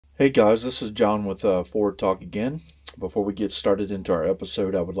Hey guys, this is John with Forward Talk again. Before we get started into our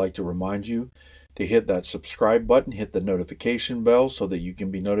episode, I would like to remind you to hit that subscribe button, hit the notification bell so that you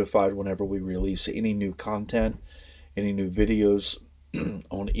can be notified whenever we release any new content, any new videos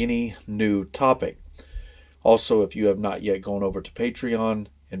on any new topic. Also, if you have not yet gone over to Patreon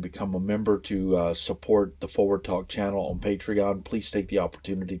and become a member to support the Forward Talk channel on Patreon, please take the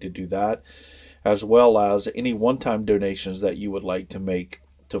opportunity to do that, as well as any one-time donations that you would like to make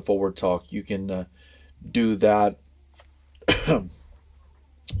to Forward Talk. You can do that.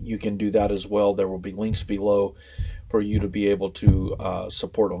 You can do that as well. There will be links below for you to be able to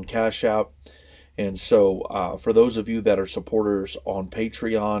support on Cash App. And so for those of you that are supporters on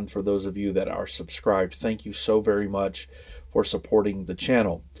Patreon, for those of you that are subscribed, thank you so very much for supporting the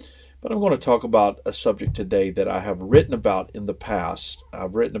channel. But I'm going to talk about a subject today that I have written about in the past.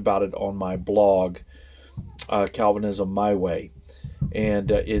 I've written about it on my blog, Calvinism My Way.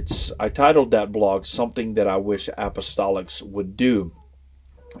 And I titled that blog Something That I Wish Apostolics Would Do.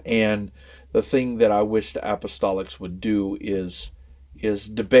 And the thing that I wish the apostolics would do is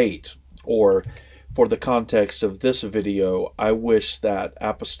debate, or for the context of this video, I wish that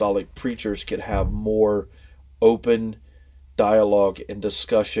apostolic preachers could have more open dialogue and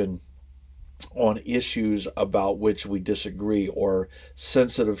discussion on issues about which we disagree, or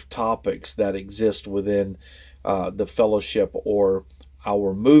sensitive topics that exist within the fellowship or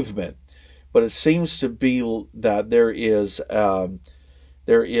our movement. But it seems to be that there is a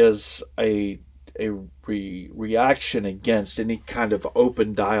reaction against any kind of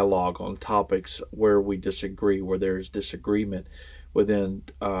open dialogue on topics where we disagree, where there's disagreement within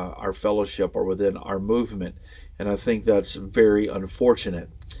our fellowship or within our movement. And I think that's very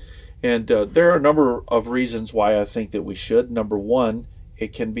unfortunate. And there are a number of reasons why I think that we should. Number one,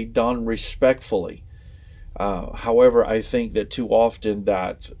 it can be done respectfully. However, I think that too often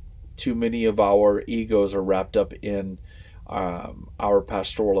that too many of our egos are wrapped up in our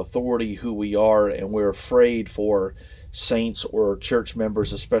pastoral authority, who we are, and we're afraid for saints or church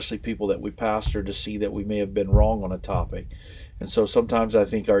members, especially people that we pastor, to see that we may have been wrong on a topic. And so sometimes I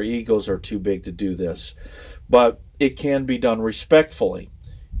think our egos are too big to do this. But it can be done respectfully.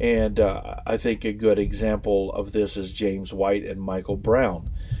 And I think a good example of this is James White and Michael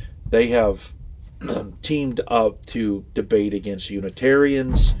Brown. They have teamed up to debate against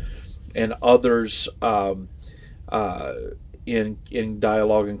Unitarians and others in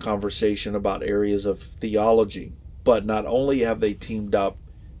dialogue and conversation about areas of theology. But not only have they teamed up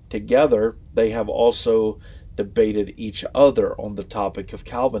together, they have also debated each other on the topic of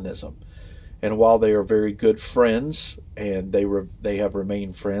Calvinism. And while they are very good friends, and they have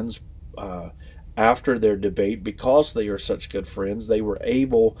remained friends after their debate, because they are such good friends, they were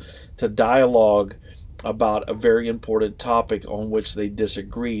able to dialogue about a very important topic on which they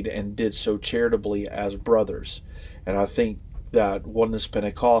disagreed, and did so charitably as brothers. And I think that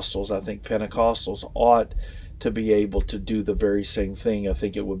I think Pentecostals ought to be able to do the very same thing. I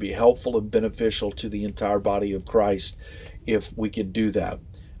think it would be helpful and beneficial to the entire body of Christ if we could do that.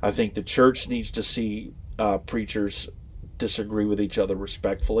 I think the church needs to see preachers disagree with each other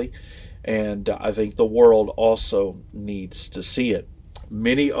respectfully, and I think the world also needs to see it.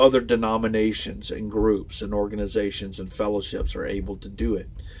 Many other denominations and groups and organizations and fellowships are able to do it.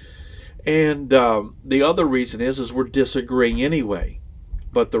 And the other reason is we're disagreeing anyway.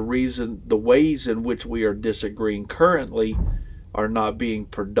 But the ways in which we are disagreeing currently are not being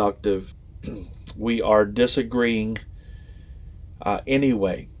productive. We are disagreeing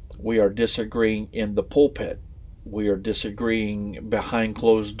anyway. We are disagreeing in the pulpit. We are disagreeing behind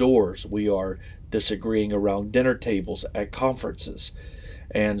closed doors. We are disagreeing around dinner tables at conferences.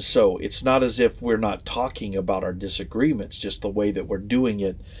 And so it's not as if we're not talking about our disagreements, just the way that we're doing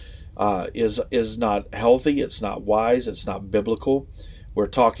it is not healthy, it's not wise, it's not biblical. We're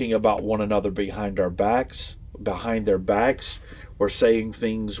talking about one another behind their backs. We're saying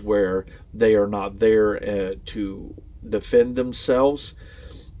things where they are not there to defend themselves.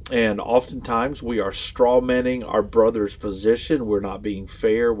 And oftentimes we are strawmanning our brother's position. We're not being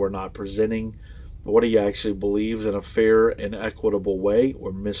fair. We're not presenting what he actually believes in a fair and equitable way.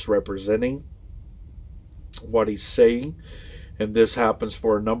 We're misrepresenting what he's saying. And this happens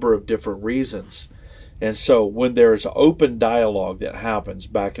for a number of different reasons. And so when there's open dialogue that happens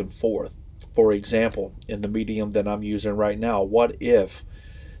back and forth, for example, in the medium that I'm using right now, what if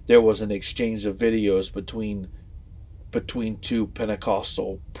there was an exchange of videos between two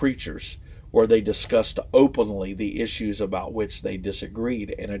Pentecostal preachers where they discussed openly the issues about which they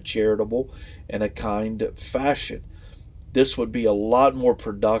disagreed in a charitable and a kind fashion? This would be a lot more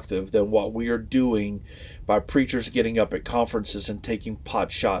productive than what we are doing by preachers getting up at conferences and taking pot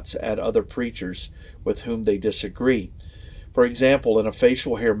shots at other preachers with whom they disagree. For example, in a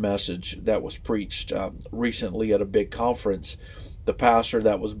facial hair message that was preached recently at a big conference, the pastor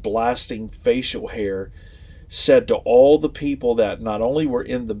that was blasting facial hair said to all the people that not only were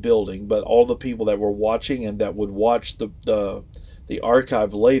in the building, but all the people that were watching and that would watch the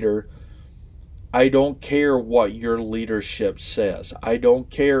archive later, I don't care what your leadership says. I don't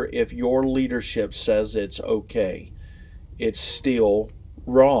care if your leadership says it's okay. It's still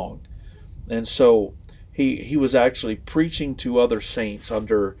wrong. And so he was actually preaching to other saints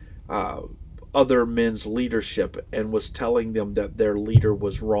under other men's leadership and was telling them that their leader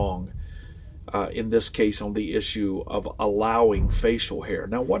was wrong. In this case, on the issue of allowing facial hair.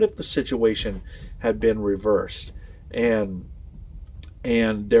 Now, what if the situation had been reversed and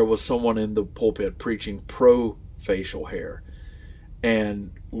there was someone in the pulpit preaching pro facial hair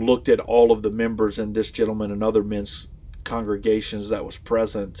and looked at all of the members and this gentleman and other men's congregations that was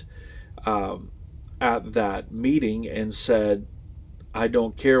present at that meeting and said, I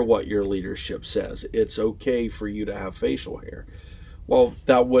don't care what your leadership says. It's okay for you to have facial hair. Well,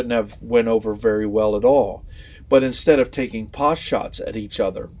 that wouldn't have went over very well at all. But instead of taking pot shots at each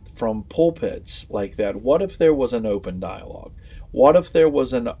other from pulpits like that, what if there was an open dialogue? What if there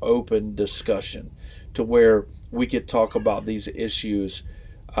was an open discussion to where we could talk about these issues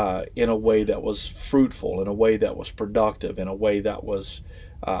in a way that was fruitful, in a way that was productive, in a way that was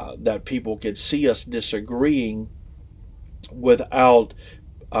that people could see us disagreeing without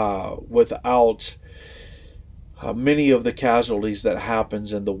many of the casualties that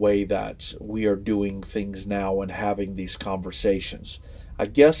happens in the way that we are doing things now and having these conversations. I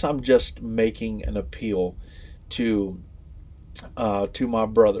guess I'm just making an appeal to my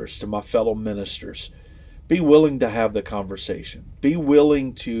brothers, to my fellow ministers. Be willing to have the conversation. Be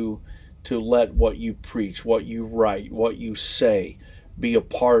willing to let what you preach, what you write, what you say be a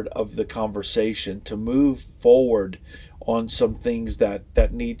part of the conversation, to move forward on some things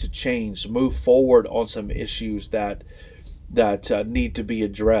that need to change, move forward on some issues that need to be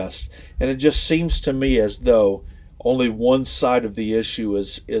addressed. And it just seems to me as though only one side of the issue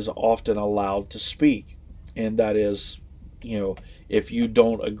is often allowed to speak, and that is, if you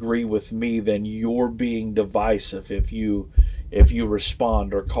don't agree with me, then you're being divisive if you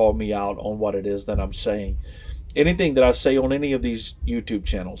respond or call me out on what it is that I'm saying. Anything that I say on any of these YouTube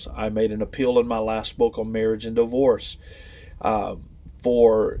channels, I made an appeal in my last book on marriage and divorce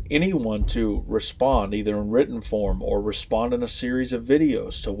for anyone to respond either in written form or respond in a series of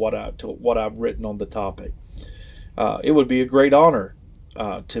videos to what I've written on the topic. It would be a great honor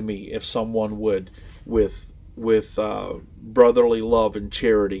to me if someone would, with brotherly love and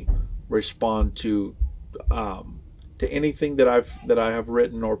charity, respond to anything that I have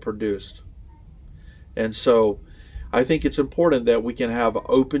written or produced. And so I think it's important that we can have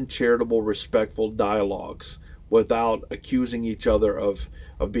open, charitable, respectful dialogues without accusing each other of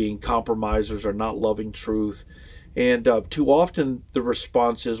being compromisers or not loving truth. And too often the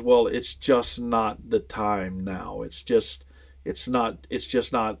response is, well, it's just not the time now. It's just not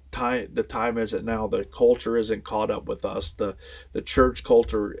time. The time isn't now. The culture isn't caught up with us. The church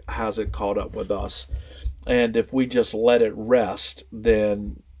culture hasn't caught up with us. And if we just let it rest,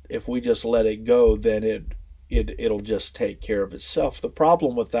 then if we just let it go, then it'll just take care of itself. The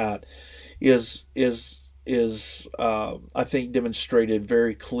problem with that is I think demonstrated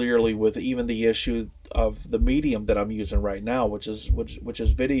very clearly with even the issue of the medium that I'm using right now, which is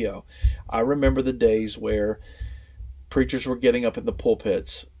video. I remember the days where preachers were getting up in the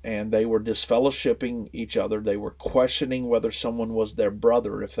pulpits and they were disfellowshipping each other. They were questioning whether someone was their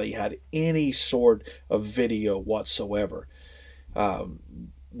brother if they had any sort of video whatsoever.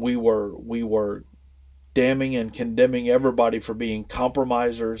 We were damning and condemning everybody for being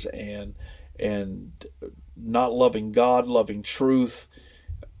compromisers and not loving God, loving truth,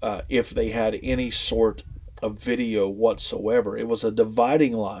 if they had any sort of video whatsoever. It was a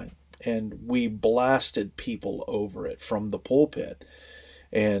dividing line, and we blasted people over it from the pulpit,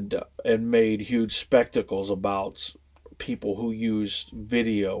 and made huge spectacles about people who used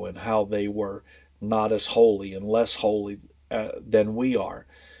video and how they were not as holy and less holy than we are.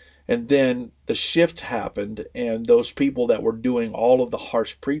 And then the shift happened, and those people that were doing all of the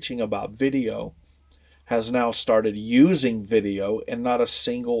harsh preaching about video has now started using video, and not a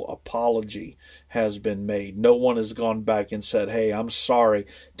single apology has been made. No one has gone back and said, hey, I'm sorry.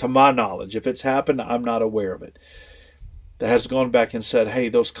 To my knowledge, if it's happened, I'm not aware of it. That has gone back and said, hey,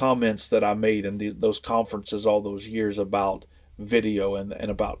 those comments that I made in those conferences all those years about video and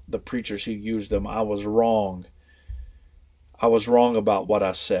about the preachers who used them, I was wrong. I was wrong about what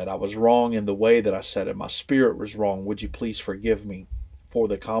I said. I was wrong in the way that I said it. My spirit was wrong. Would you please forgive me for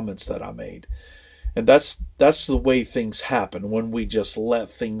the comments that I made? And that's the way things happen when we just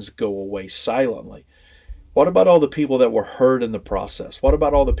let things go away silently. What about all the people that were hurt in the process? What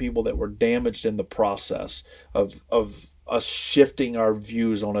about all the people that were damaged in the process of us shifting our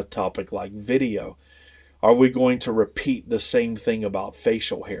views on a topic like video? Are we going to repeat the same thing about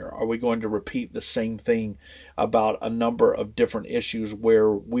facial hair? Are we going to repeat the same thing about a number of different issues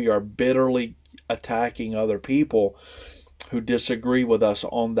where we are bitterly attacking other people who disagree with us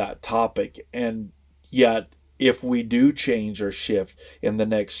on that topic? And yet, if we do change or shift in the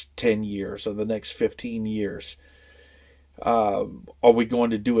next 10 years or the next 15 years, are we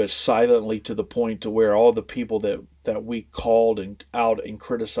going to do it silently to the point to where all the people that we called and out and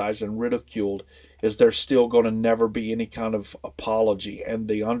criticized and ridiculed, is there still going to never be any kind of apology, and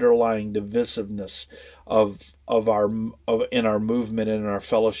the underlying divisiveness of in our movement and in our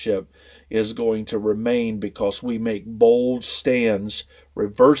fellowship is going to remain because we make bold stands,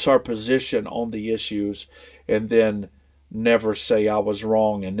 reverse our position on the issues, and then never say I was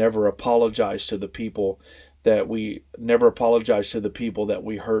wrong and never apologize to the people that we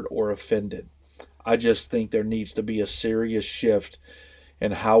hurt or offended. I just think there needs to be a serious shift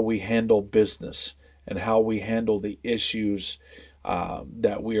in how we handle business and how we handle the issues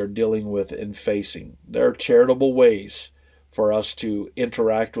that we are dealing with and facing. There are charitable ways for us to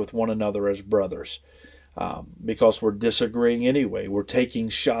interact with one another as brothers because we're disagreeing anyway. We're taking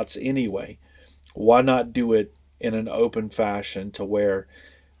shots anyway. Why not do it in an open fashion to where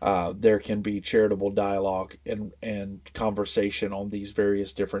there can be charitable dialogue and conversation on these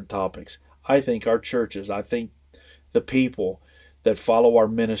various different topics? I think our churches, I think the people that follow our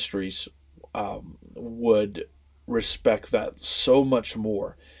ministries would respect that so much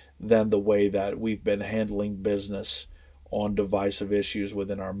more than the way that we've been handling business on divisive issues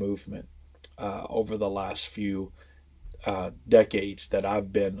within our movement over the last few decades that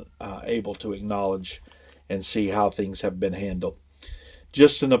I've been able to acknowledge and see how things have been handled.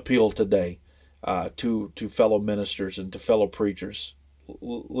 Just an appeal today to fellow ministers and to fellow preachers.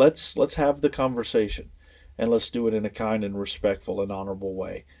 Let's have the conversation, and let's do it in a kind and respectful and honorable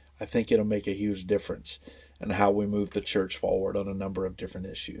way. I think it'll make a huge difference in how we move the church forward on a number of different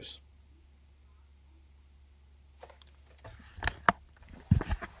issues.